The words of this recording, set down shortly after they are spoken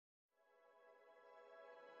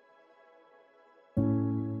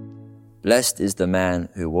Blessed is the man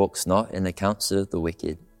who walks not in the counsel of the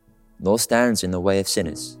wicked, nor stands in the way of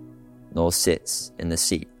sinners, nor sits in the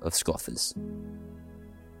seat of scoffers.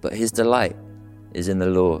 But his delight is in the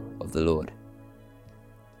law of the Lord,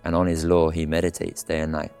 and on his law he meditates day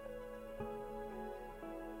and night.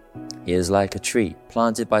 He is like a tree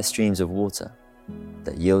planted by streams of water,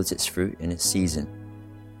 that yields its fruit in its season,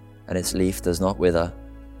 and its leaf does not wither.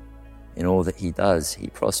 In all that he does, he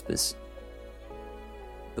prospers.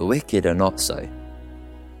 The wicked are not so,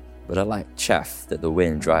 but are like chaff that the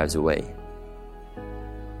wind drives away.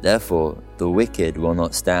 Therefore, the wicked will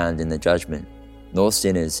not stand in the judgment, nor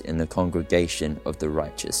sinners in the congregation of the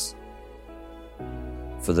righteous.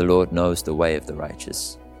 For the Lord knows the way of the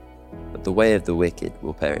righteous, but the way of the wicked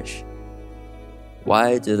will perish.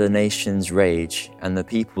 Why do the nations rage and the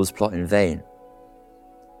peoples plot in vain?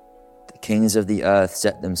 The kings of the earth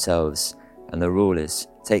set themselves, and the rulers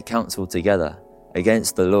take counsel together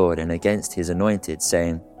against the Lord and against his anointed,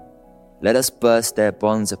 saying, Let us burst their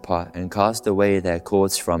bonds apart and cast away their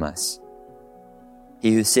cords from us.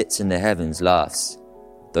 He who sits in the heavens laughs,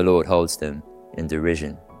 the Lord holds them in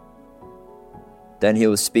derision. Then he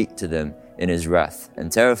will speak to them in his wrath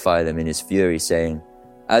and terrify them in his fury, saying,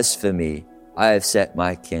 As for me, I have set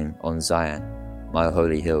my king on Zion, my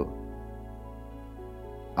holy hill.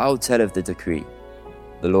 I will tell of the decree.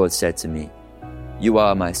 The Lord said to me, You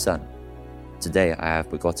are my son. Today I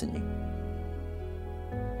have begotten you.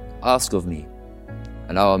 Ask of me,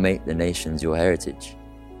 and I will make the nations your heritage,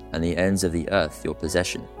 and the ends of the earth your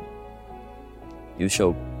possession. You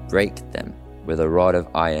shall break them with a rod of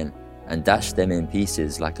iron, and dash them in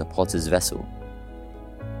pieces like a potter's vessel.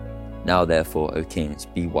 Now therefore, O kings,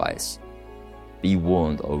 be wise. Be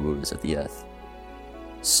warned, O rulers of the earth.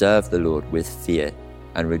 Serve the Lord with fear,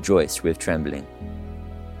 and rejoice with trembling.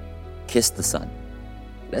 Kiss the Son,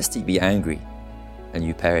 lest he be angry, and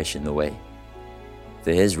you perish in the way.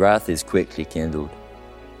 For his wrath is quickly kindled.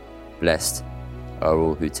 Blessed are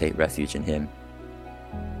all who take refuge in him.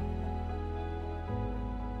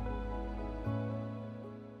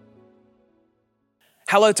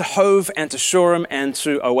 Hello to Hove and to Shoreham and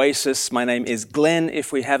to Oasis. My name is Glenn,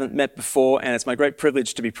 if we haven't met before, and it's my great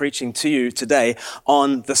privilege to be preaching to you today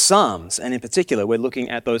on the Psalms. And in particular, we're looking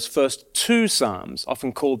at those first two Psalms,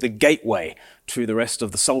 often called the gateway to the rest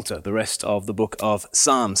of the Psalter, the rest of the book of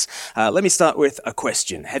Psalms. Let me start with a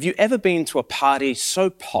question. Have you ever been to a party so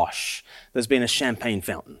posh there's been a champagne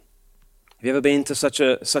fountain? Have you ever been to such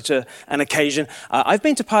an occasion? I've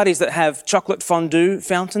been to parties that have chocolate fondue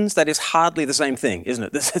fountains. That is hardly the same thing, isn't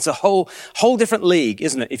it? It's a whole different league,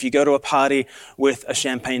 isn't it, if you go to a party with a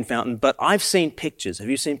champagne fountain. But I've seen pictures. Have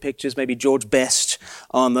you seen pictures? Maybe George Best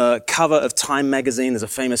on the cover of Time magazine. There's a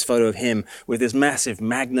famous photo of him with this massive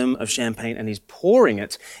magnum of champagne, and he's pouring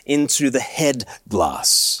it into the head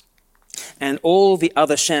glass. And all the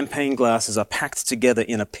other champagne glasses are packed together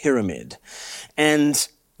in a pyramid. And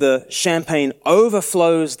the champagne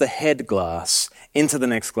overflows the head glass into the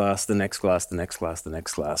next glass, the next glass, the next glass, the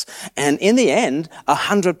next glass. And in the end,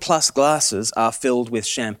 100+ glasses are filled with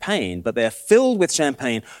champagne, but they're filled with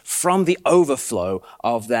champagne from the overflow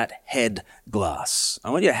of that head glass. I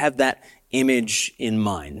want you to have that image in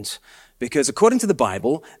mind, because according to the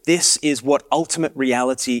Bible, this is what ultimate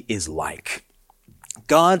reality is like.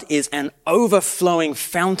 God is an overflowing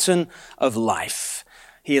fountain of life.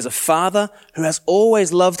 He is a father who has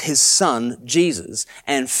always loved his son, Jesus,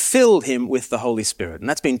 and filled him with the Holy Spirit. And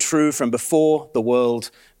that's been true from before the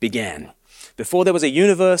world began. Before there was a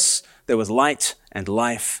universe, there was light and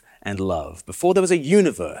life and love. Before there was a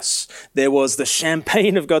universe, there was the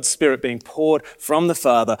champagne of God's Spirit being poured from the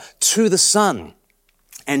Father to the Son.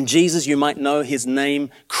 And Jesus, you might know his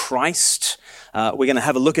name, Christ. We're going to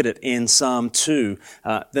have a look at it in Psalm 2.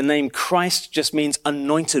 The name Christ just means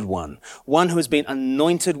anointed one who has been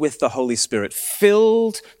anointed with the Holy Spirit,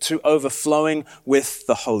 filled to overflowing with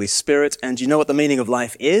the Holy Spirit. And you know what the meaning of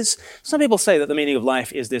life is? Some people say that the meaning of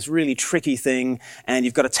life is this really tricky thing, and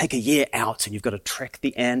you've got to take a year out, and you've got to trek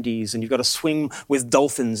the Andes, and you've got to swim with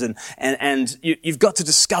dolphins, and you've got to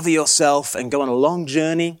discover yourself and go on a long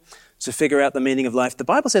journey to figure out the meaning of life. The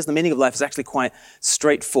Bible says the meaning of life is actually quite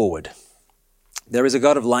straightforward. There is a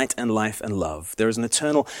God of light and life and love. There is an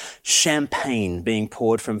eternal champagne being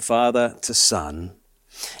poured from Father to Son.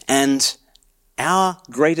 And our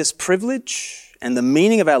greatest privilege and the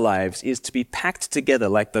meaning of our lives is to be packed together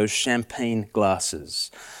like those champagne glasses,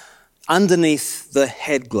 underneath the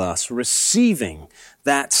head glass, receiving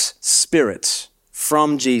that Spirit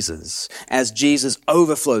from Jesus as Jesus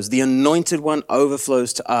overflows. The anointed one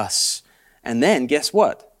overflows to us. And then, guess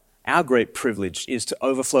what? our great privilege is to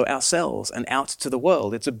overflow ourselves and out to the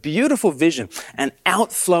world. It's a beautiful vision, an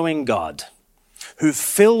outflowing God who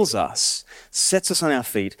fills us, sets us on our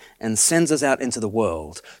feet, and sends us out into the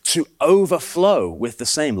world to overflow with the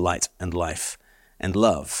same light and life and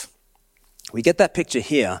love. We get that picture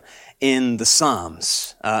here in the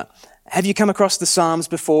Psalms. Have you come across the Psalms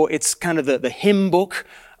before? It's kind of the hymn book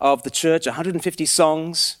of the church, 150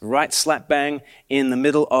 songs, right slap bang in the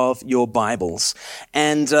middle of your Bibles.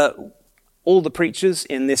 And all the preachers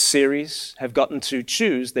in this series have gotten to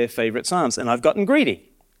choose their favorite Psalms, and I've gotten greedy.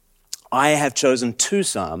 I have chosen 2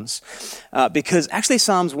 Psalms because actually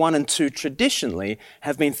Psalms 1 and 2 traditionally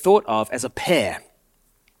have been thought of as a pair.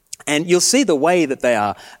 And you'll see the way that they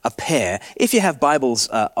are a pair if you have Bibles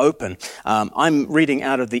open. I'm reading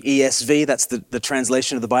out of the ESV, that's the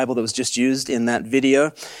translation of the Bible that was just used in that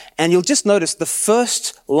video. And you'll just notice the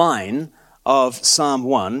first line of Psalm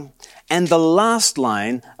 1 and the last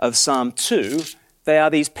line of Psalm 2, they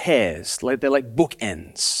are these pairs. They're like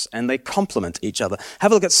bookends, and they complement each other.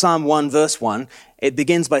 Have a look at Psalm 1, verse 1. It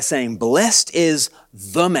begins by saying, "Blessed is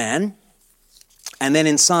the man." And then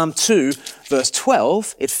in Psalm 2, verse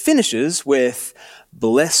 12, it finishes with,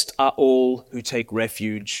 "Blessed are all who take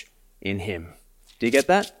refuge in him." Do you get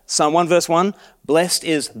that? Psalm 1, verse 1, "Blessed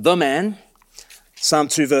is the man." Psalm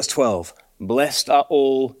 2, verse 12, "Blessed are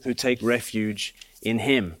all who take refuge in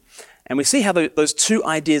him." And we see how those 2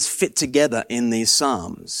 ideas fit together in these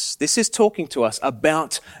Psalms. This is talking to us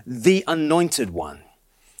about the Anointed One.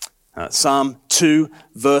 Psalm 2,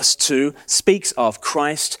 verse 2 speaks of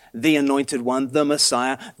Christ, the Anointed One, the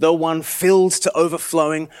Messiah, the one filled to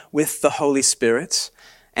overflowing with the Holy Spirit.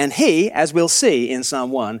 And he, as we'll see in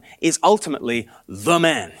Psalm 1, is ultimately the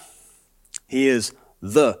man. He is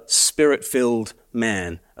the Spirit-filled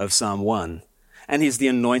man of Psalm 1. And he's the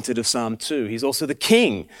anointed of Psalm 2. He's also the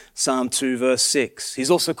king, Psalm 2, verse 6.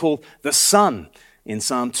 He's also called the Son in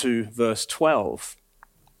Psalm 2, verse 12.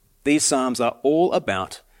 These Psalms are all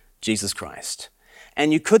about Jesus Christ.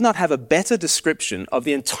 And you could not have a better description of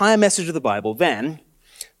the entire message of the Bible than,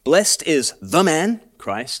 "Blessed is the man,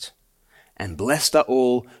 Christ, and blessed are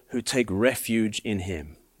all who take refuge in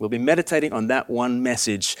him." We'll be meditating on that one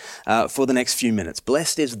message for the next few minutes.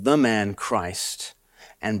 Blessed is the man, Christ,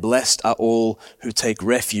 and blessed are all who take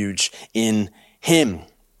refuge in him.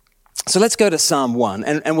 So let's go to Psalm 1,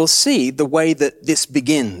 and we'll see the way that this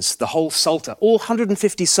begins, the whole Psalter. All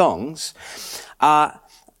 150 songs are,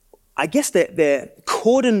 I guess they're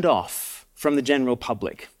cordoned off from the general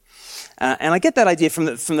public. And I get that idea from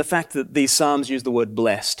the fact that these Psalms use the word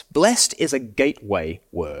blessed. Blessed is a gateway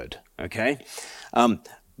word, okay?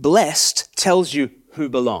 Blessed tells you who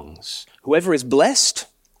belongs. Whoever is blessed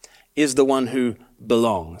is the one who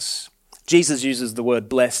belongs. Jesus uses the word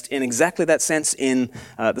blessed in exactly that sense in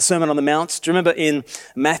the Sermon on the Mount. Do you remember in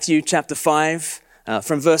Matthew chapter 5,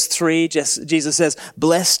 from verse 3, Jesus says,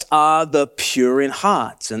 "Blessed are the pure in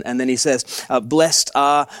heart." And then he says, "Blessed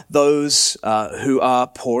are those who are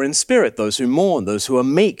poor in spirit, those who mourn, those who are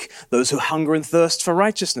meek, those who hunger and thirst for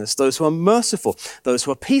righteousness, those who are merciful, those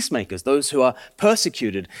who are peacemakers, those who are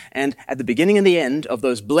persecuted." And at the beginning and the end of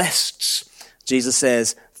those blesseds, Jesus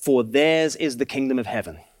says, "For theirs is the kingdom of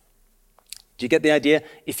heaven." Do you get the idea?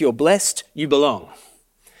 If you're blessed, you belong.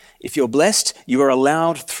 If you're blessed, you are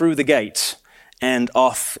allowed through the gate and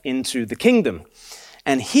off into the kingdom.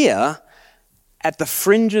 And here, at the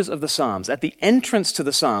fringes of the Psalms, at the entrance to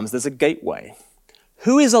the Psalms, there's a gateway.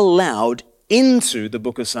 Who is allowed into the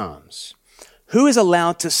book of Psalms? Who is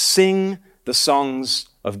allowed to sing the songs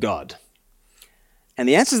of God? And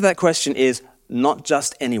the answer to that question is not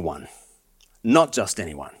just anyone. Not just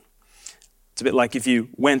anyone. It's a bit like if you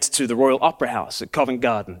went to the Royal Opera House at Covent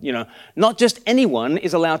Garden. Not just anyone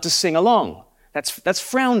is allowed to sing along. That's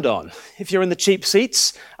frowned on. If you're in the cheap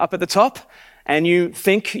seats up at the top and you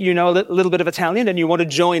think you know a little bit of Italian and you want to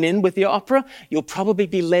join in with the opera, you'll probably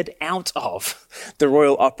be led out of the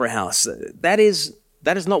Royal Opera House. That is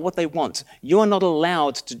not what they want. You are not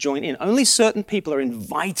allowed to join in. Only certain people are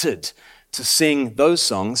invited to sing those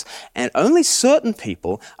songs, and only certain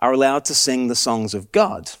people are allowed to sing the songs of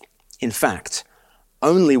God. In fact,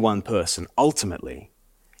 only one person ultimately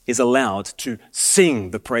is allowed to sing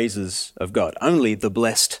the praises of God. Only the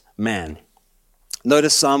blessed man.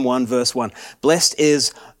 Notice Psalm 1 verse 1. "Blessed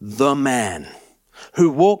is the man who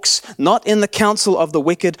walks not in the counsel of the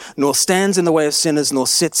wicked, nor stands in the way of sinners, nor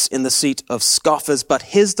sits in the seat of scoffers, but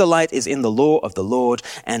his delight is in the law of the Lord,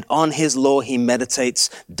 and on his law he meditates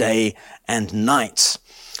day and night."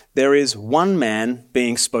 There is one man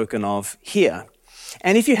being spoken of here.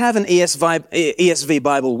 And if you have an ESV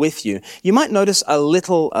Bible with you, you might notice a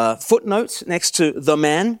little footnote next to the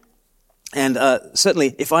man. And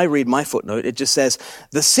certainly, if I read my footnote, it just says,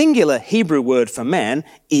 the singular Hebrew word for man,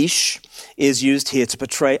 ish, is used here to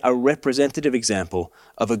portray a representative example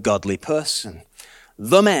of a godly person.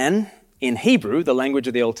 The man, in Hebrew, the language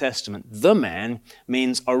of the Old Testament, the man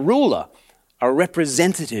means a ruler, a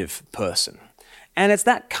representative person. And it's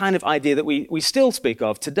that kind of idea that we still speak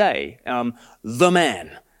of today. The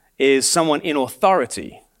man is someone in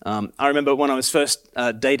authority. I remember when I was first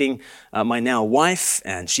dating my now wife,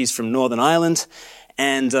 and she's from Northern Ireland,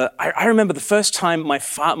 and I remember the first time my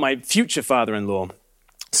future father-in-law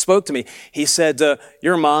spoke to me. He said,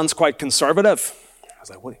 your man's quite conservative. I was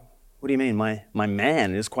like, what do you mean? My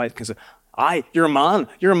man is quite conservative. Your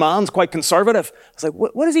man's quite conservative. I was like,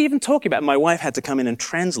 what is he even talking about? My wife had to come in and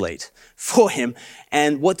translate for him.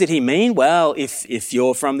 And what did he mean? Well, if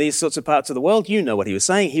you're from these sorts of parts of the world, you know what he was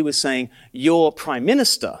saying. He was saying, your prime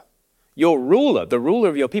minister, your ruler, the ruler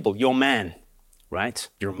of your people, your man, right?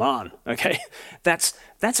 Your man, okay? That's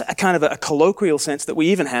a kind of a colloquial sense that we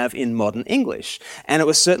even have in modern English. And it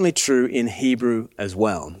was certainly true in Hebrew as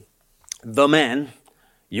well. The man,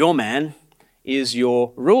 your man, is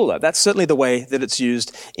your ruler. That's certainly the way that it's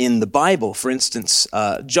used in the Bible. For instance,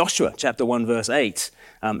 Joshua chapter 1 verse 8,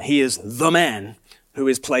 he is the man who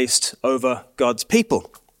is placed over God's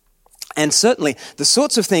people. And certainly the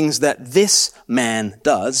sorts of things that this man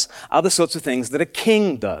does are the sorts of things that a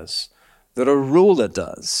king does, that a ruler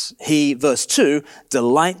does. He, verse 2,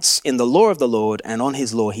 delights in the law of the Lord, and on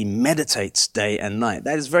his law he meditates day and night.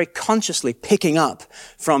 That is very consciously picking up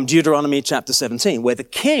from Deuteronomy chapter 17, where the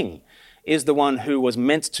king is the one who was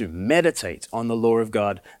meant to meditate on the law of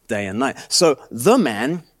God day and night. So the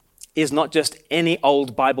man is not just any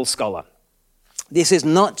old Bible scholar. This is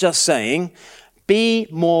not just saying, be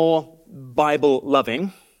more Bible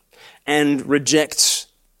loving and reject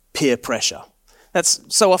peer pressure. That's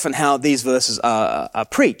so often how these verses are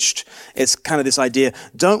preached. It's kind of this idea,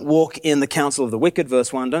 don't walk in the counsel of the wicked,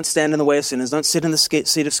 verse 1. Don't stand in the way of sinners. Don't sit in the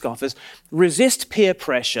seat of scoffers. Resist peer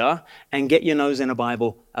pressure and get your nose in a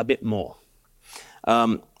Bible a bit more.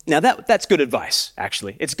 Now that's good advice,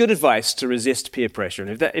 actually. It's good advice to resist peer pressure.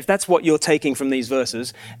 And if that's what you're taking from these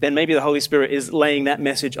verses, then maybe the Holy Spirit is laying that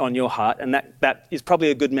message on your heart, and that is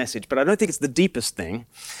probably a good message. But I don't think it's the deepest thing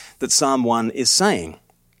that Psalm 1 is saying.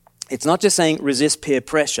 It's not just saying resist peer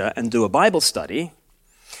pressure and do a Bible study.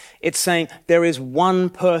 It's saying there is one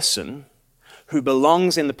person who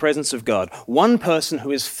belongs in the presence of God, one person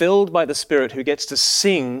who is filled by the Spirit, who gets to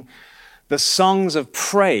sing the songs of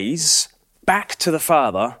praise back to the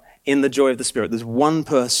Father in the joy of the Spirit. There's one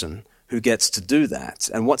person who gets to do that.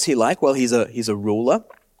 And what's he like? Well, he's a ruler.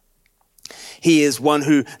 He is one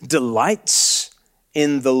who delights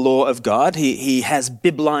in the law of God. He has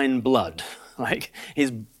bibline blood. Like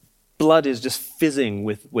his blood is just fizzing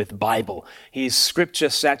with Bible. He's scripture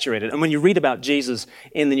saturated. And when you read about Jesus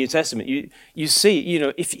in the New Testament, you see,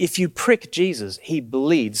 if you prick Jesus, he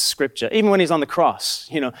bleeds scripture. Even when he's on the cross,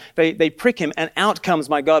 they prick him and out comes,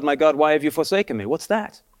 my God, why have you forsaken me? What's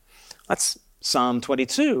that? That's Psalm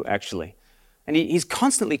 22, actually. And he's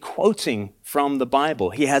constantly quoting from the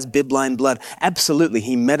Bible. He has bibline blood. Absolutely.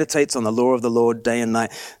 He meditates on the law of the Lord day and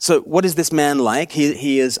night. So what is this man like?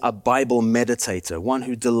 He is a Bible meditator, one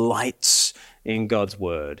who delights in God's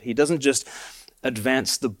word. He doesn't just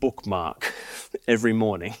advance the bookmark every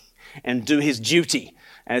morning and do his duty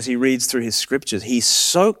as he reads through his scriptures. He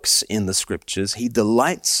soaks in the scriptures. He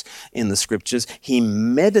delights in the scriptures. He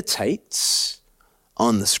meditates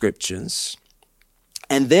on the scriptures.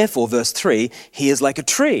 And therefore, verse 3, he is like a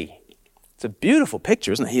tree. It's a beautiful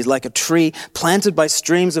picture, isn't it? He's like a tree planted by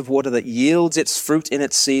streams of water that yields its fruit in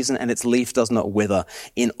its season, and its leaf does not wither.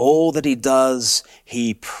 In all that he does,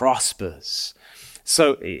 he prospers.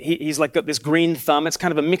 So he's like got this green thumb. It's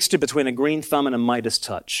kind of a mixture between a green thumb and a Midas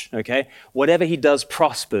touch, okay? Whatever he does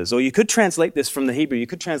prospers. Or you could translate this from the Hebrew. You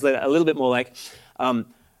could translate it a little bit more like,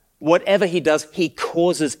 whatever he does, he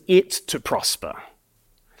causes it to prosper.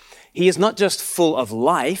 He is not just full of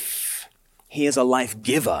life, he is a life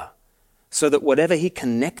giver, so that whatever he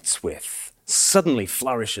connects with suddenly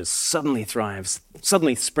flourishes, suddenly thrives,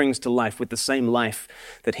 suddenly springs to life with the same life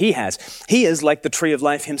that he has. He is like the tree of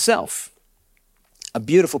life himself. A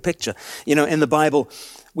beautiful picture. In the Bible,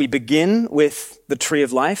 we begin with the tree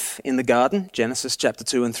of life in the garden, Genesis chapter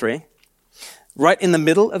 2 and 3. Right in the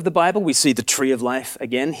middle of the Bible, we see the tree of life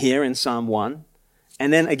again here in Psalm 1.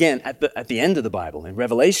 And then again, at the end of the Bible, in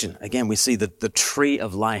Revelation, again, we see that the tree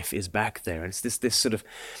of life is back there. It's this sort of,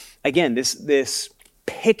 again, this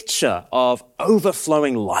picture of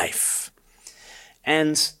overflowing life.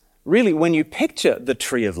 And really, when you picture the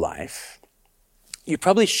tree of life, you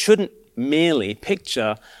probably shouldn't merely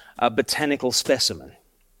picture a botanical specimen.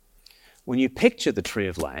 when you picture the tree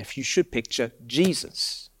of life, you should picture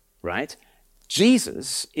Jesus, right?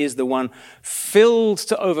 Jesus is the one filled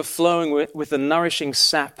to overflowing with the nourishing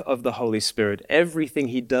sap of the Holy Spirit. Everything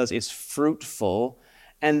he does is fruitful.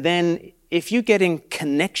 And then if you get in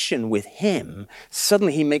connection with him,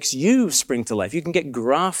 suddenly he makes you spring to life. You can get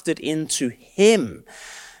grafted into him.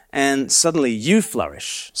 And suddenly you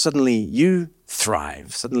flourish. Suddenly you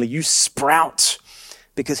thrive. Suddenly you sprout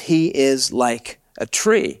because he is like a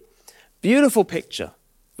tree. Beautiful picture,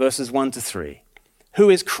 verses 1 to 3. Who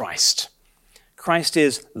is Christ? Christ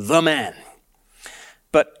is the man.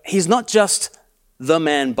 But he's not just the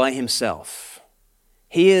man by himself.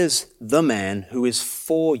 He is the man who is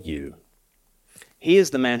for you. He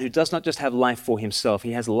is the man who does not just have life for himself.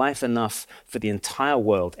 He has life enough for the entire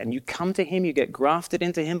world. And you come to him, you get grafted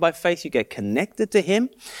into him by faith, you get connected to him,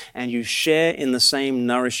 and you share in the same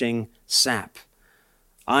nourishing sap.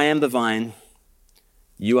 I am the vine,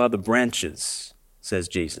 you are the branches, says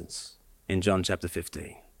Jesus in John chapter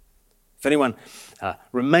 15. If anyone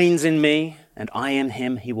remains in me and I in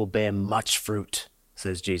him, he will bear much fruit,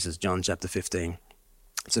 says Jesus, John chapter 15.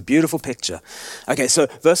 It's a beautiful picture. Okay, so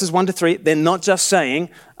verses 1 to 3, they're not just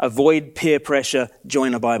saying avoid peer pressure,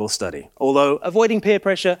 join a Bible study. Although avoiding peer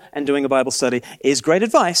pressure and doing a Bible study is great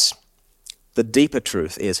advice, the deeper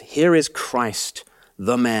truth is here is Christ,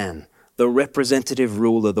 the man, the representative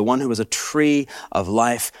ruler, the one who is a tree of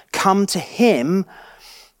life. Come to him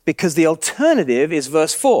because the alternative is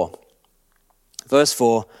verse 4. Verse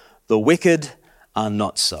 4, the wicked are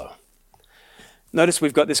not so. Notice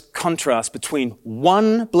we've got this contrast between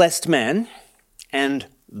one blessed man and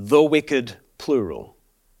the wicked, plural.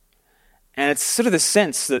 And it's sort of the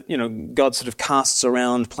sense that, God sort of casts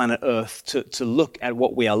around planet Earth to look at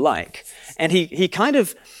what we are like. And he kind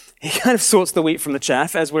of sorts the wheat from the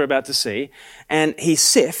chaff, as we're about to see, and he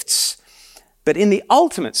sifts. But in the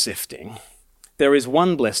ultimate sifting, there is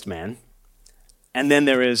one blessed man, and then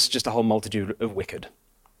there is just a whole multitude of wicked.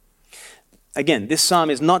 Again, this psalm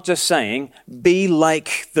is not just saying, be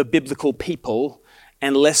like the biblical people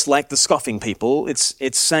and less like the scoffing people.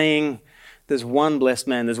 It's saying there's one blessed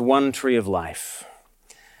man, there's one tree of life.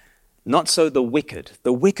 Not so the wicked.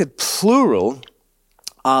 The wicked, plural,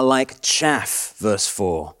 are like chaff, verse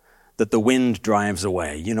 4, that the wind drives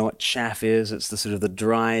away. You know what chaff is? It's the sort of the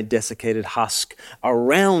dry, desiccated husk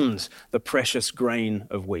around the precious grain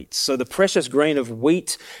of wheat. So the precious grain of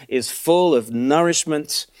wheat is full of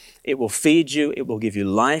nourishment. It will feed you. It will give you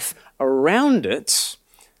life. Around it,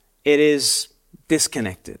 it is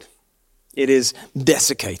disconnected. It is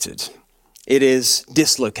desiccated. It is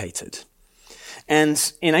dislocated.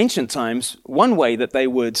 And in ancient times, one way that they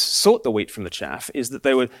would sort the wheat from the chaff is that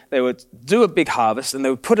they would do a big harvest and they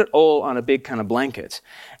would put it all on a big kind of blanket.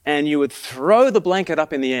 And you would throw the blanket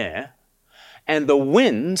up in the air and the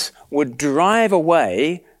wind would drive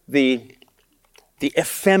away the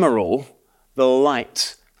ephemeral, the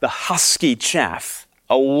light, the husky chaff.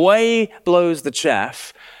 Away blows the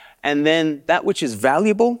chaff, and then that which is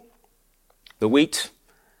valuable, the wheat,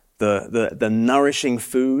 the nourishing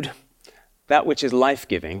food, that which is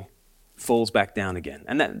life-giving, falls back down again.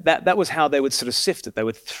 And that was how they would sort of sift it. They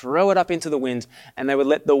would throw it up into the wind, and they would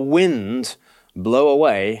let the wind blow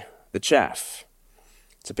away the chaff.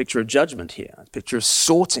 It's a picture of judgment here, a picture of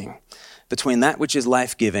sorting between that which is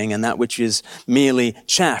life-giving and that which is merely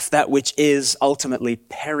chaff, that which is ultimately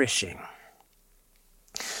perishing.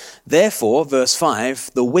 Therefore, verse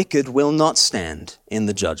 5, the wicked will not stand in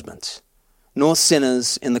the judgment, nor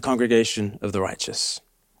sinners in the congregation of the righteous.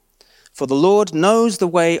 For the Lord knows the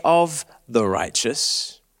way of the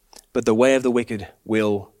righteous, but the way of the wicked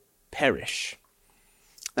will perish.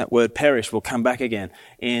 That word perish will come back again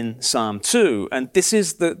in Psalm 2. And this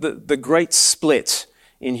is the great split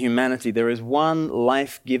in humanity. There is one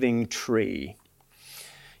life-giving tree.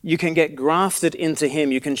 You can get grafted into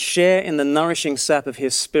him. You can share in the nourishing sap of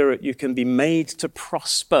his spirit. You can be made to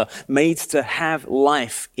prosper, made to have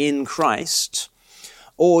life in Christ.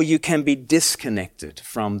 Or you can be disconnected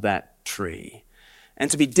from that tree. And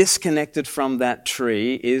to be disconnected from that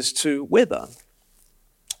tree is to wither.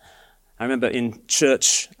 I remember in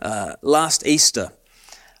church last Easter,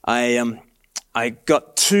 I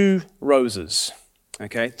got 2 roses.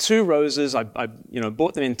 Okay, 2 roses. I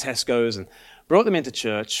bought them in Tesco's and brought them into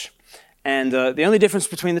church. And the only difference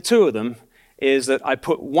between the 2 of them is that I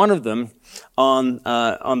put one of them on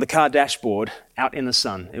the car dashboard out in the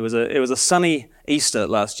sun. It was a sunny Easter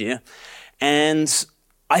last year, and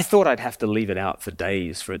I thought I'd have to leave it out for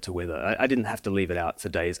days for it to wither. I didn't have to leave it out for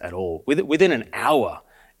days at all. Within an hour,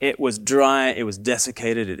 it was dry, it was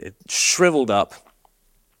desiccated, it shriveled up.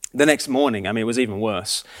 The next morning, it was even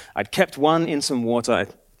worse. I'd kept one in some water, I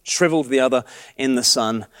shriveled the other in the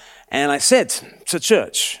sun. And I said to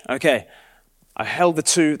church, okay, I held the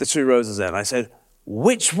two roses out. I said,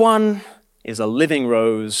 which one is a living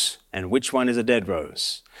rose and which one is a dead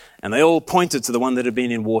rose? And they all pointed to the one that had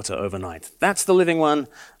been in water overnight. That's the living one,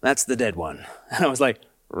 that's the dead one. And I was like,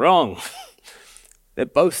 wrong. They're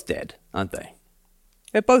both dead, aren't they?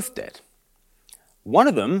 They're both dead. One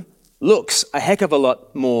of them looks a heck of a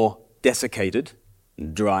lot more desiccated,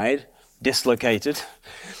 dried, dislocated,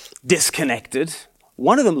 disconnected.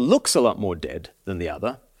 One of them looks a lot more dead than the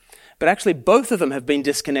other, but actually both of them have been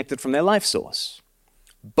disconnected from their life source.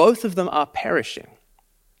 Both of them are perishing.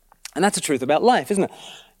 And that's the truth about life, isn't it?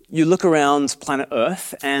 You look around planet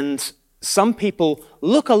Earth and some people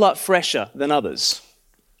look a lot fresher than others.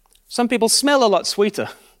 Some people smell a lot sweeter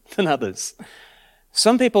than others.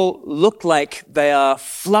 Some people look like they are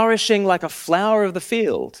flourishing like a flower of the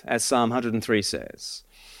field, as Psalm 103 says.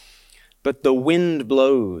 But the wind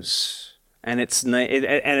blows, and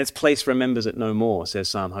its place remembers it no more, says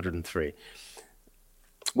Psalm 103.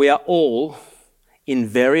 We are all in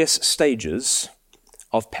various stages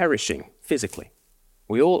of perishing physically.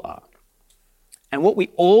 We all are. And what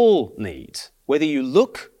we all need, whether you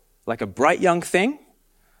look like a bright young thing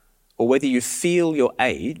or whether you feel your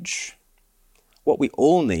age, what we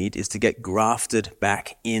all need is to get grafted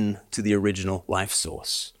back into the original life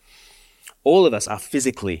source. All of us are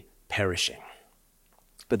physically perishing.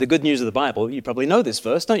 But the good news of the Bible, you probably know this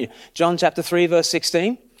verse, don't you? John chapter 3, verse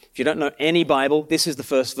 16. If you don't know any Bible, this is the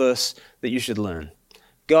first verse that you should learn.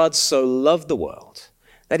 God so loved the world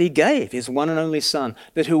that he gave his one and only Son,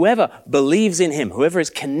 that whoever believes in him, whoever is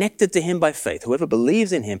connected to him by faith, whoever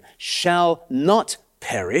believes in him shall not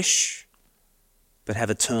perish, but have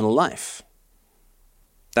eternal life.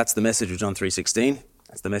 That's the message of John 3:16.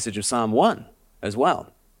 That's the message of Psalm 1 as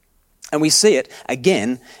well. And we see it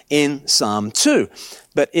again in Psalm 2.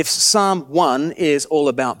 But if Psalm 1 is all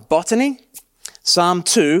about botany, Psalm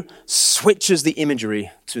 2 switches the imagery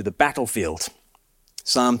to the battlefield.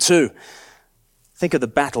 Psalm 2, think of the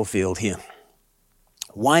battlefield here.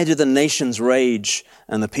 Why do the nations rage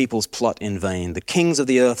and the peoples plot in vain? The kings of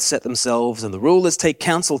the earth set themselves and the rulers take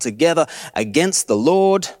counsel together against the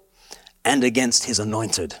Lord and against his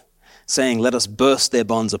anointed, saying, let us burst their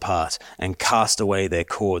bonds apart and cast away their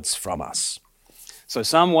cords from us. So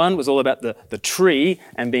Psalm 1 was all about the tree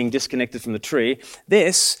and being disconnected from the tree.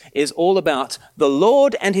 This is all about the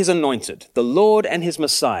Lord and his anointed, the Lord and his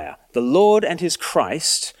Messiah, the Lord and his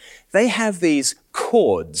Christ. They have these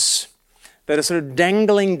cords that are sort of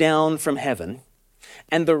dangling down from heaven,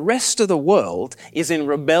 and the rest of the world is in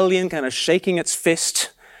rebellion, kind of shaking its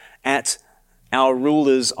fist at our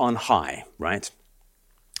rulers on high, right?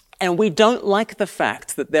 And we don't like the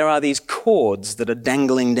fact that there are these cords that are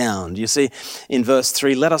dangling down. You see, in verse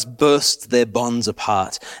 3, let us burst their bonds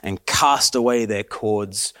apart and cast away their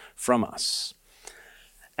cords from us.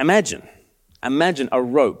 Imagine a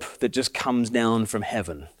rope that just comes down from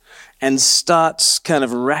heaven and starts kind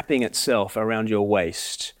of wrapping itself around your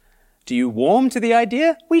waist. Do you warm to the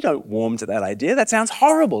idea? We don't warm to that idea. That sounds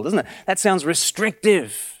horrible, doesn't it? That sounds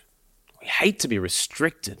restrictive. We hate to be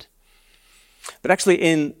restricted. But actually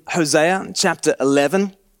in Hosea chapter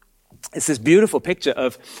 11, it's this beautiful picture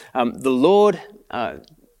of the Lord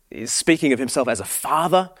is speaking of himself as a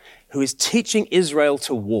father who is teaching Israel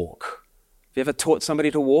to walk. Have you ever taught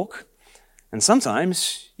somebody to walk? And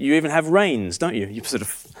sometimes you even have reins, don't you? You sort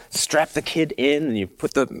of strap the kid in and you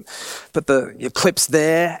put your clips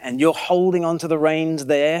there and you're holding onto the reins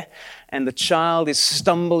there and the child is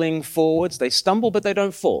stumbling forwards. They stumble, but they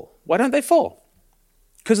don't fall. Why don't they fall?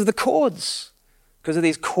 Because of the cords. Because of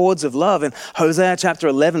these cords of love. In Hosea chapter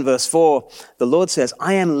 11, verse 4, the Lord says,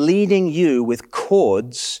 I am leading you with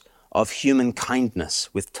cords of human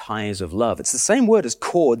kindness, with ties of love. It's the same word as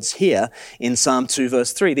cords here in Psalm 2,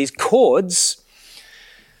 verse 3. These cords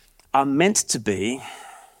are meant to be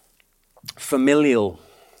familial,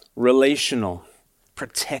 relational,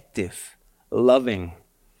 protective, loving,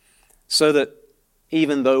 so that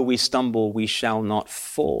even though we stumble, we shall not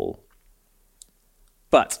fall.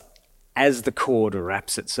 But as the cord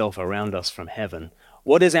wraps itself around us from heaven,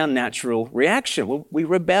 what is our natural reaction? Well, we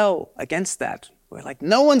rebel against that. We're like,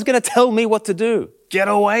 no one's going to tell me what to do. Get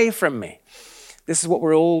away from me. This is what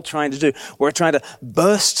we're all trying to do. We're trying to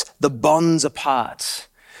burst the bonds apart.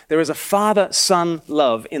 There is a father-son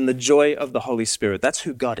love in the joy of the Holy Spirit. That's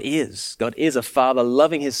who God is. God is a father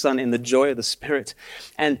loving his son in the joy of the Spirit.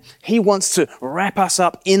 And he wants to wrap us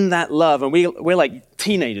up in that love. And we're like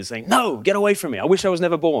teenagers saying, no, get away from me. I wish I was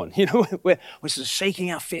never born. You know, we're just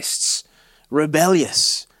shaking our fists,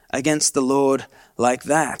 rebellious against the Lord like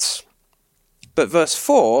that. But verse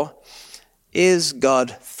 4 is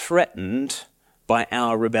God threatened by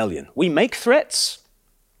our rebellion? We make threats.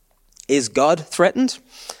 Is God threatened?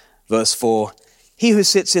 Verse 4, he who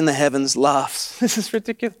sits in the heavens laughs. This is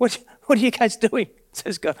ridiculous. What are you guys doing?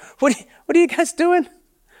 Says God. What are you guys doing?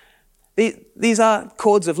 These are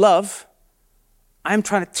cords of love. I'm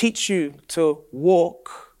trying to teach you to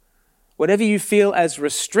walk. Whatever you feel as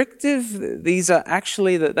restrictive, these are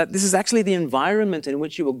actually this is actually the environment in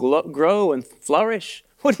which you will grow and flourish.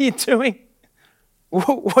 What are you doing?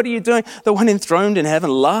 What are you doing? The one enthroned in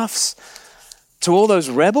heaven laughs. To all those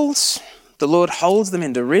rebels, the Lord holds them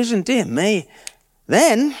in derision. Dear me.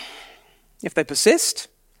 Then, if they persist,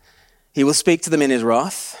 he will speak to them in his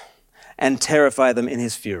wrath and terrify them in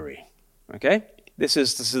his fury. Okay? This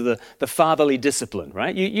is the fatherly discipline,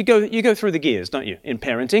 right? You go through the gears, don't you, in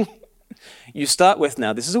parenting? You start with,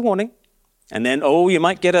 now this is a warning, and then you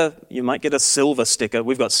might get a silver sticker.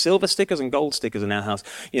 We've got silver stickers and gold stickers in our house,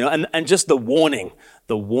 and just the warning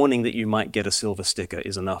that you might get a silver sticker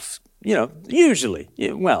is enough. Usually,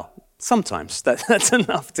 sometimes that's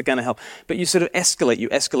enough to kind of help. But you sort of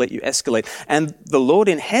escalate, and the Lord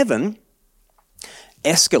in heaven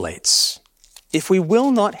escalates. If we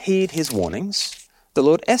will not heed his warnings, the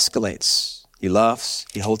Lord escalates. He laughs,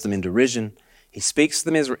 he holds them in derision, he speaks to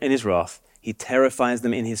them in his wrath, he terrifies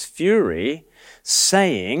them in his fury,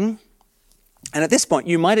 saying, and at this point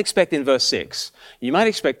you might expect in verse 6, you might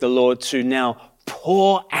expect the Lord to now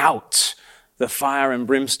pour out the fire and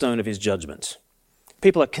brimstone of his judgment.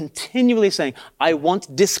 People are continually saying, I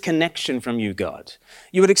want disconnection from you, God.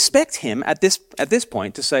 You would expect him at this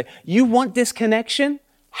point to say, you want disconnection?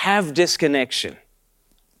 Have disconnection.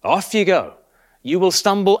 Off you go. You will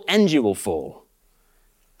stumble and you will fall.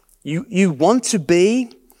 You want to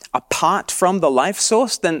be apart from the life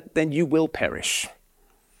source, then you will perish.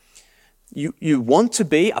 You want to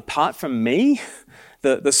be apart from me,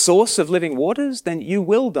 the source of living waters, then you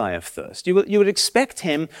will die of thirst. You would expect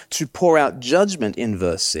him to pour out judgment in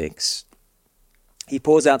verse 6. He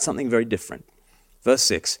pours out something very different. Verse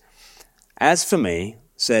 6, as for me,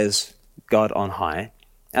 says God on high,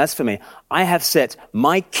 as for me, I have set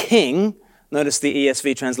my king, notice the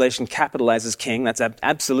ESV translation capitalizes king, that's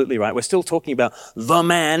absolutely right. We're still talking about the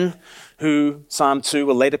man who Psalm 2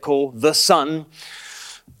 will later call the Son,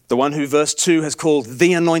 the one who verse 2 has called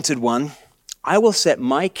the Anointed One. I will set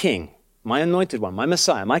my king, my Anointed One, my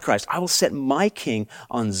Messiah, my Christ, I will set my king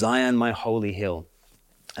on Zion, my holy hill.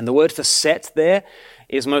 And the word for set there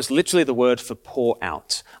is most literally the word for pour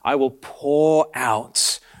out. I will pour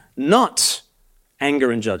out not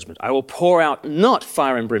anger and judgment. I will pour out not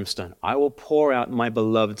fire and brimstone. I will pour out my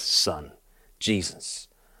beloved Son, Jesus,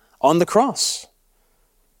 on the cross.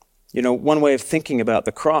 One way of thinking about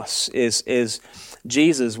the cross is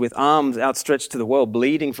Jesus with arms outstretched to the world,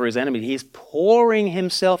 bleeding for his enemy. He's pouring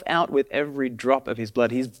himself out with every drop of his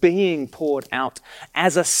blood. He's being poured out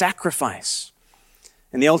as a sacrifice.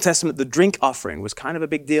 In the Old Testament, the drink offering was kind of a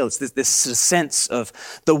big deal. It's this sense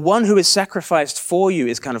of the one who is sacrificed for you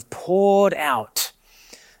is kind of poured out.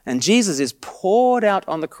 And Jesus is poured out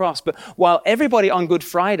on the cross. But while everybody on Good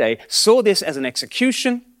Friday saw this as an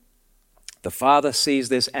execution, the Father sees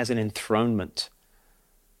this as an enthronement.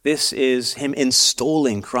 This is him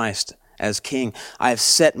installing Christ as king. I have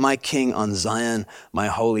set my king on Zion, my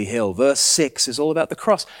holy hill. Verse 6 is all about the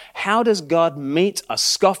cross. How does God meet a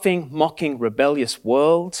scoffing, mocking, rebellious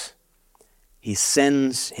world? He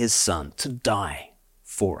sends his Son to die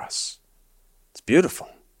for us. It's beautiful.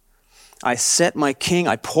 I set my king,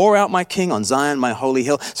 I pour out my king on Zion, my holy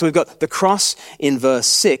hill. So we've got the cross in verse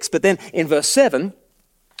 6, but then in verse 7,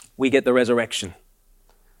 we get the resurrection.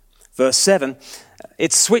 Verse 7,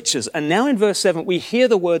 it switches. And now in verse 7, we hear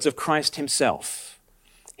the words of Christ himself.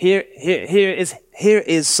 Here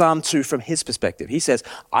is Psalm 2 from his perspective. He says,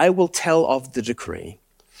 I will tell of the decree.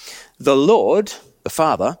 The Lord, the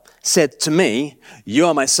Father, said to me, you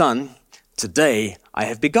are my Son. Today I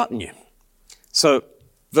have begotten you. So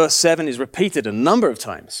verse 7 is repeated a number of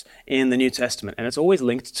times in the New Testament, and it's always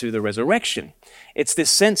linked to the resurrection. It's this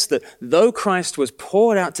sense that though Christ was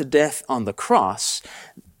poured out to death on the cross,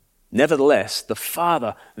 nevertheless, the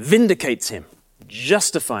Father vindicates him,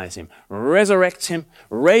 justifies him, resurrects him,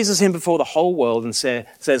 raises him before the whole world and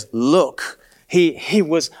says, look, he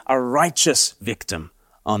was a righteous victim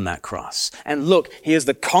on that cross. And look, he is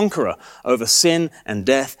the conqueror over sin and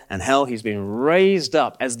death and hell. He's been raised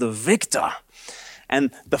up as the victor.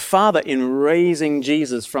 And the Father, in raising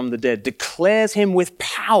Jesus from the dead, declares him with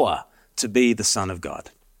power to be the Son of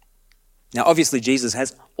God. Now, obviously, Jesus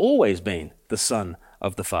has always been the Son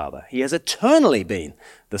of the Father. He has eternally been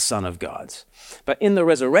the Son of God. But in the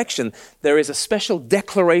resurrection, there is a special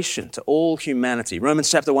declaration to all humanity. Romans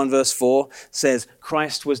chapter 1 verse 4 says,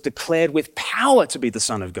 Christ was declared with power to be the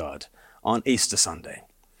Son of God on Easter Sunday.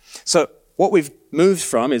 So what we've moved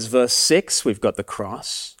from is verse 6, we've got the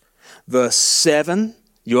cross. Verse 7,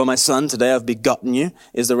 you are my son, today I've begotten you,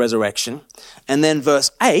 is the resurrection. And then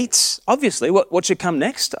verse 8, obviously, what should come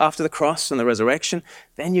next after the cross and the resurrection?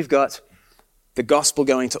 Then you've got the gospel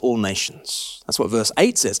going to all nations. That's what verse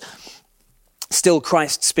 8 says. Still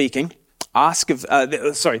Christ speaking.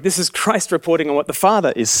 This is Christ reporting on what the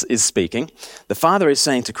Father is speaking. The Father is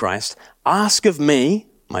saying to Christ, ask of me,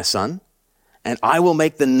 my son, and I will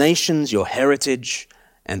make the nations your heritage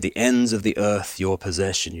and the ends of the earth your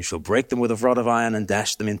possession. You shall break them with a rod of iron and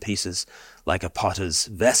dash them in pieces like a potter's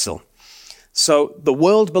vessel. So the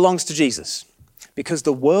world belongs to Jesus because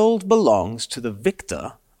the world belongs to the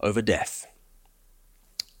victor over death.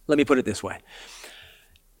 Let me put it this way.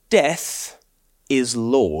 Death is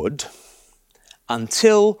Lord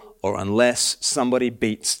until or unless somebody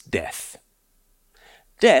beats death.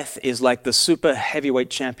 Death is like the super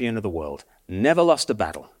heavyweight champion of the world. Never lost a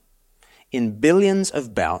battle. In billions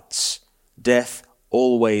of bouts, death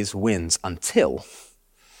always wins until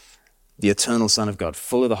the eternal Son of God,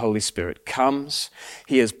 full of the Holy Spirit, comes.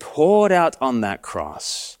 He is poured out on that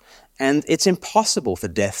cross, and it's impossible for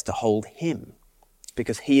death to hold him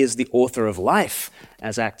because he is the author of life,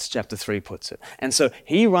 as Acts chapter 3 puts it. And so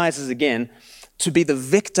he rises again to be the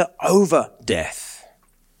victor over death.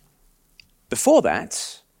 Before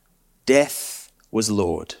that, death was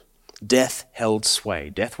Lord. Death held sway.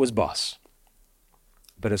 Death was boss.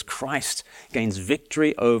 But as Christ gains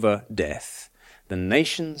victory over death, the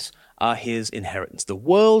nations are his inheritance. The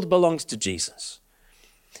world belongs to Jesus.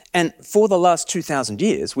 And for the last 2,000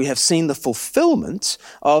 years, we have seen the fulfillment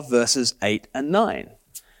of verses 8 and 9.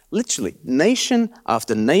 Literally, nation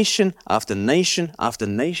after nation after nation after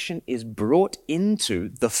nation is brought into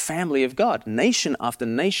the family of God. Nation after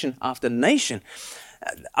nation after nation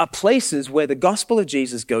are places where the gospel of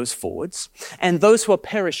Jesus goes forwards, and those who are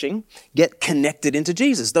perishing get connected into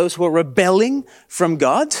Jesus. Those who are rebelling from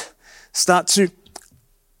God start to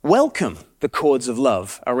welcome the cords of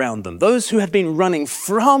love around them. Those who had been running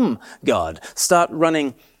from God start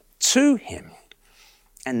running to him.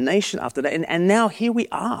 And nation after nation. And now here we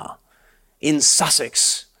are in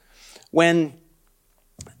Sussex when,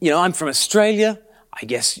 I'm from Australia. I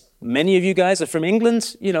guess many of you guys are from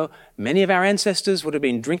England. Many of our ancestors would have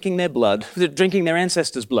been drinking their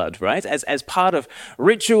ancestors' blood, right? As part of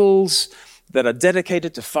rituals that are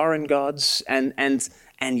dedicated to foreign gods. And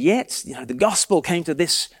yet, the gospel came to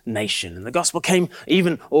this nation, and the gospel came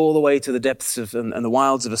even all the way to the depths of and the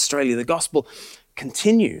wilds of Australia. The gospel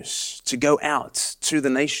continues to go out to the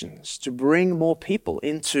nations to bring more people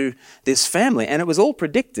into this family. And it was all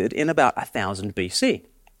predicted in about 1000 BC.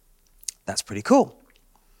 That's pretty cool.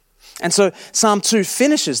 And so Psalm 2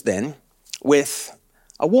 finishes then with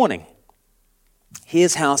a warning.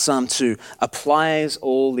 Here's how Psalm 2 applies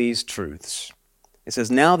all these truths. It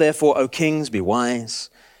says, now therefore, O kings, be wise.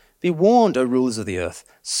 Be warned, O rulers of the earth.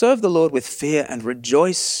 Serve the Lord with fear and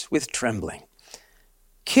rejoice with trembling.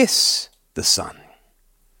 Kiss the Son.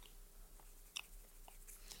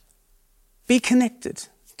 Be connected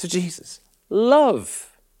to Jesus. Love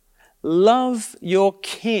your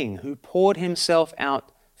King who poured himself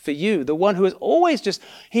out for you, the one who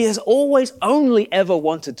he has always only ever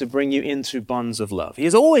wanted to bring you into bonds of love. He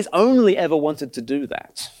has always only ever wanted to do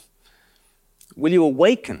that. Will you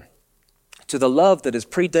awaken to the love that has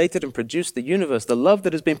predated and produced the universe, the love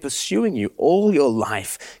that has been pursuing you all your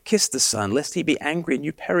life? Kiss the Son, lest he be angry and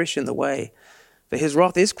you perish in the way, for his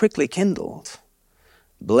wrath is quickly kindled.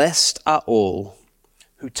 Blessed are all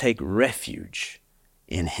who take refuge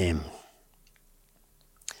in him.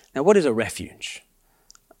 Now, what is a refuge?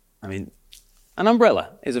 An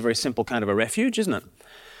umbrella is a very simple kind of a refuge, isn't it?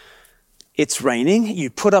 It's raining,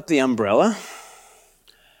 you put up the umbrella,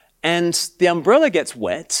 and the umbrella gets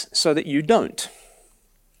wet so that you don't.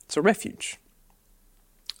 It's a refuge.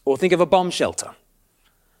 Or think of a bomb shelter.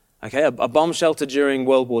 Okay, a bomb shelter during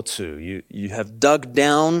World War II. You have dug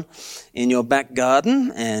down in your back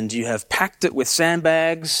garden and you have packed it with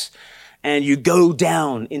sandbags and you go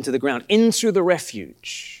down into the ground, into the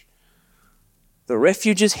refuge. The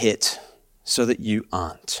refuge is hit so that you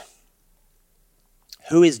aren't.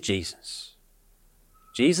 Who is Jesus?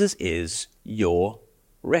 Jesus is your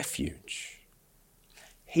refuge.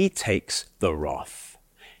 He takes the wrath.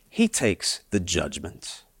 He takes the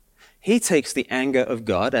judgment. He takes the anger of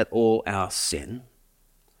God at all our sin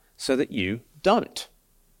so that you don't.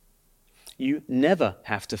 You never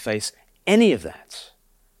have to face any of that,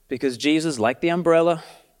 because Jesus, like the umbrella,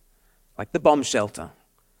 like the bomb shelter,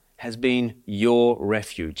 has been your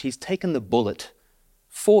refuge. He's taken the bullet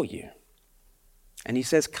for you. And he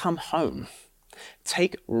says, come home.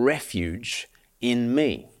 Take refuge in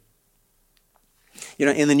me. You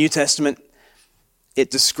know, in the New Testament,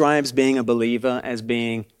 it describes being a believer as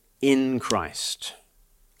being in Christ.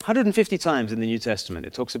 150 times in the New Testament,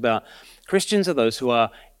 it talks about Christians are those who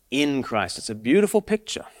are in Christ. It's a beautiful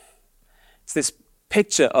picture. It's this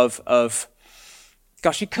picture of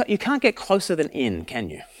gosh, you can't get closer than in, can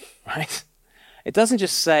you? Right? It doesn't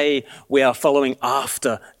just say we are following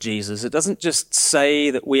after Jesus. It doesn't just say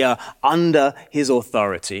that we are under his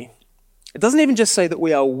authority. It doesn't even just say that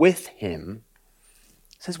we are with him.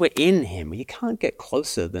 It says we're in him. You can't get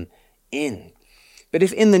closer than in. But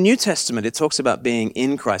if in the New Testament it talks about being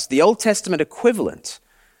in Christ, the Old Testament equivalent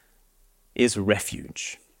is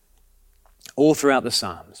refuge. All throughout the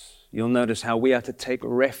Psalms, you'll notice how we are to take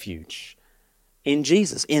refuge in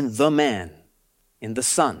Jesus, in the man, in the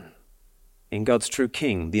Son, in God's true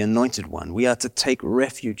King, the Anointed One. We are to take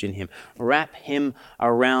refuge in him, wrap him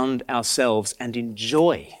around ourselves, and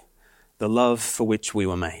enjoy the love for which we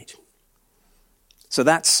were made. So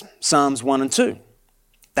that's Psalms 1 and 2.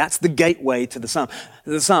 That's the gateway to the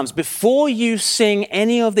Psalms. Before you sing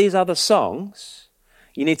any of these other songs,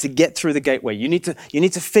 you need to get through the gateway. You need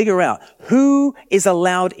to figure out who is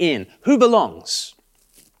allowed in, who belongs.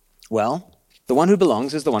 Well, the one who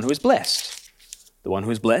belongs is the one who is blessed. The one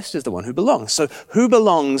who is blessed is the one who belongs. So who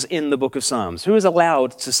belongs in the book of Psalms? Who is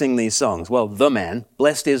allowed to sing these songs? Well, the man.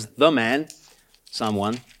 Blessed is the man, Psalm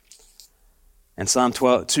 1. And Psalm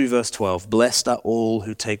 2 verse 12, blessed are all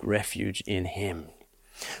who take refuge in him.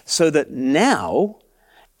 So that now,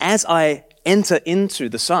 as I enter into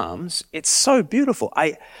the Psalms, it's so beautiful.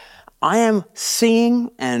 I am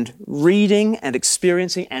seeing and reading and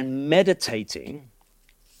experiencing and meditating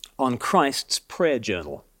on Christ's prayer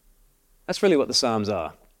journal. That's really what the Psalms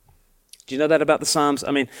are. Do you know that about the Psalms?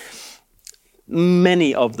 I mean,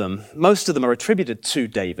 many of them, most of them are attributed to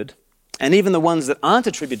David, and even the ones that aren't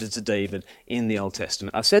attributed to David in the Old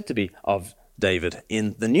Testament are said to be of David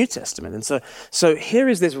in the New Testament. And so here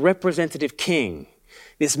is this representative king,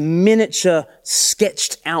 this miniature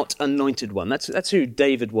sketched out anointed one. That's who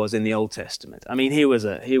David was in the Old Testament. I mean, he was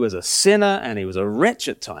a sinner and he was a wretch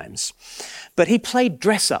at times, but he played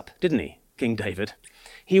dress up, didn't he, King David?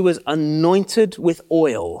 He was anointed with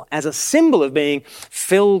oil as a symbol of being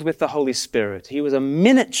filled with the Holy Spirit. He was a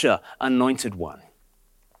miniature anointed one.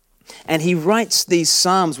 And he writes these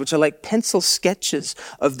psalms, which are like pencil sketches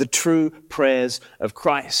of the true prayers of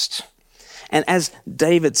Christ. And as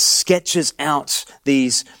David sketches out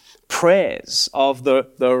these prayers of the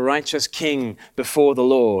righteous king before the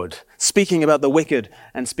Lord, speaking about the wicked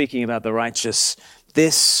and speaking about the righteous,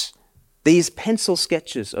 these pencil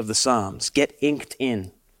sketches of the Psalms get inked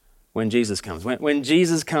in when Jesus comes. When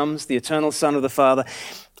Jesus comes, the eternal Son of the Father,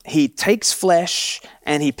 he takes flesh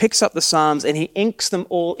and he picks up the Psalms and he inks them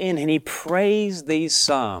all in and he prays these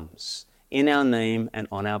Psalms in our name and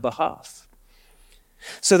on our behalf.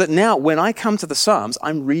 So that now when I come to the Psalms,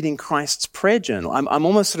 I'm reading Christ's prayer journal. I'm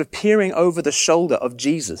almost sort of peering over the shoulder of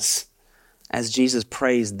Jesus as Jesus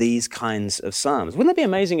prays these kinds of Psalms. Wouldn't it be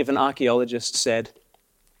amazing if an archaeologist said,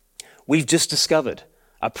 we've just discovered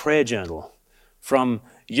a prayer journal from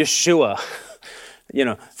Yeshua,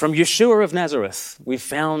 from Yeshua of Nazareth. We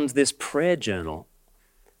found this prayer journal.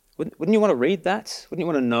 Wouldn't you want to read that? Wouldn't you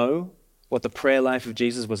want to know what the prayer life of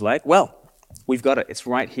Jesus was like? Well, we've got it. It's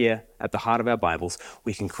right here at the heart of our Bibles.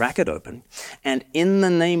 We can crack it open. And in the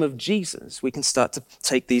name of Jesus, we can start to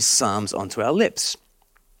take these Psalms onto our lips.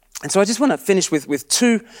 And so I just want to finish with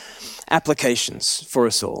two applications for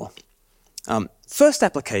us all. First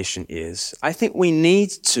application is, I think we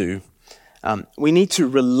need to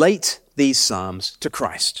relate these Psalms to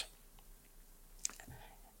Christ.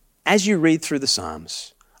 As you read through the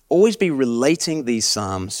Psalms, always be relating these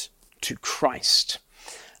Psalms to Christ.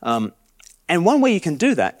 And one way you can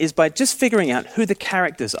do that is by just figuring out who the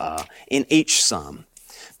characters are in each Psalm.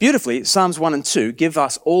 Beautifully, Psalms 1 and 2 give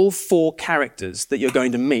us all four characters that you're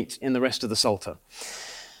going to meet in the rest of the Psalter.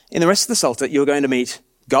 In the rest of the Psalter, you're going to meet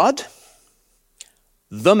God,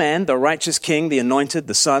 the man, the righteous king, the anointed,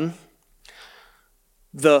 the Son,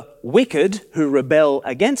 the wicked who rebel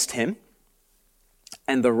against him,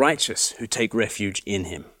 and the righteous who take refuge in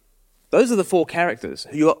him. Those are the four characters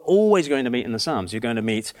who you are always going to meet in the Psalms. You're going to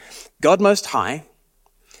meet God Most High,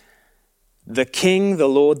 the King, the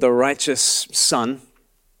Lord, the righteous Son.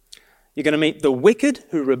 You're going to meet the wicked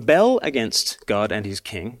who rebel against God and his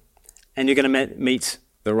King, and you're going to meet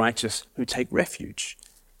the righteous who take refuge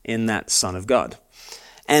in that Son of God.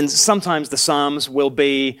 And sometimes the Psalms it'll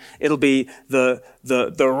be the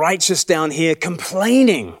righteous down here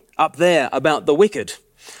complaining up there about the wicked.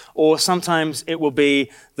 Or sometimes it will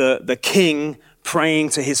be the king praying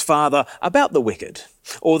to his father about the wicked.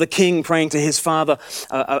 Or the king praying to his father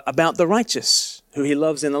about the righteous who he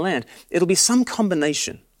loves in the land. It'll be some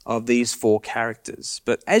combination of these four characters.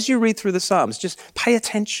 But as you read through the Psalms, just pay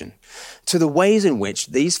attention to the ways in which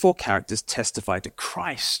these four characters testify to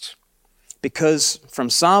Christ. Because from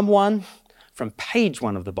Psalm 1, from page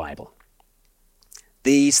 1 of the Bible,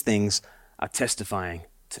 these things are testifying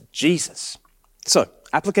to Jesus. So,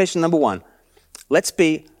 application number 1, let's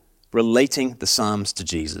be relating the Psalms to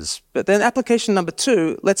Jesus. But then application number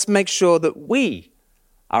 2, let's make sure that we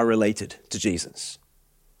are related to Jesus.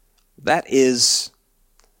 That is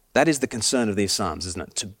the concern of these Psalms, isn't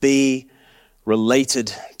it? To be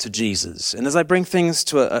related to Jesus. And as I bring things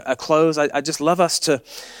to a close, I just love us to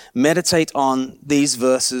meditate on these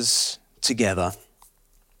verses together.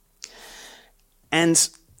 And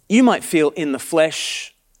you might feel in the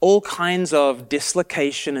flesh all kinds of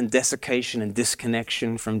dislocation and desiccation and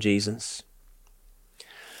disconnection from Jesus.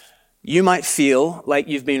 You might feel like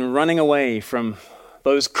you've been running away from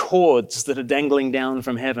those cords that are dangling down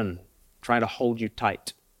from heaven, trying to hold you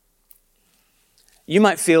tight. You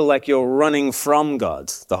might feel like you're running from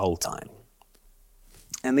God the whole time.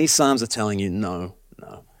 And these Psalms are telling you, no.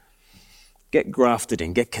 Get grafted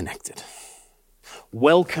in, get connected.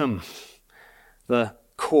 Welcome the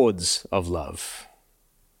cords of love.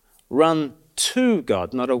 Run to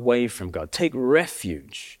God, not away from God. Take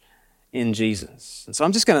refuge in Jesus. And so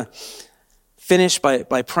I'm just going to finish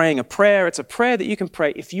by praying a prayer. It's a prayer that you can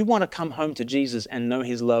pray if you want to come home to Jesus and know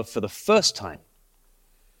his love for the first time.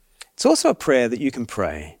 It's also a prayer that you can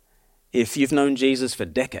pray if you've known Jesus for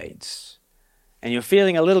decades and you're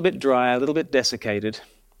feeling a little bit dry, a little bit desiccated,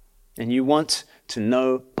 and you want to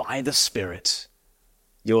know by the Spirit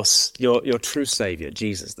your true Savior,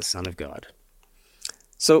 Jesus, the Son of God.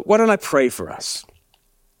 So why don't I pray for us?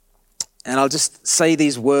 And I'll just say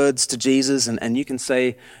these words to Jesus, and you can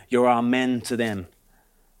say your amen to them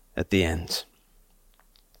at the end.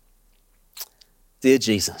 Dear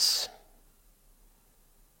Jesus,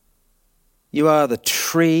 you are the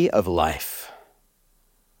tree of life.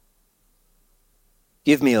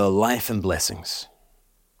 Give me your life and blessings.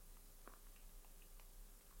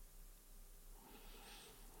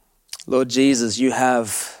 Lord Jesus, you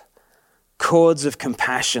have cords of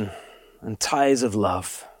compassion and ties of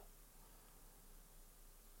love.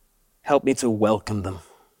 Help me to welcome them.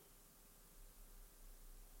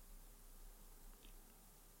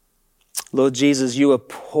 Lord Jesus, you were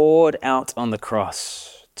poured out on the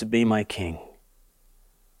cross to be my King.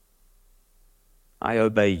 I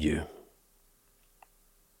obey you.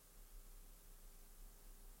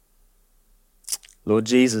 Lord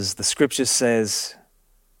Jesus, the scripture says,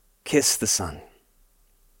 kiss the Son.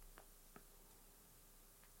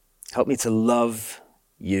 Help me to love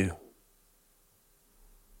you.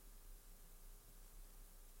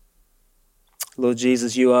 Lord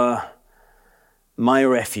Jesus, you are my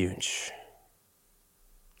refuge,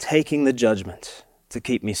 taking the judgment to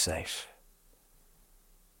keep me safe.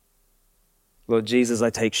 Lord Jesus, I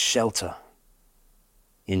take shelter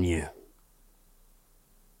in you.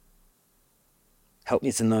 Help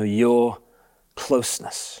me to know your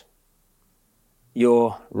closeness,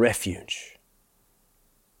 your refuge,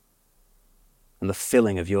 and the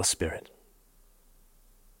filling of your Spirit.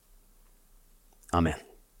 Amen.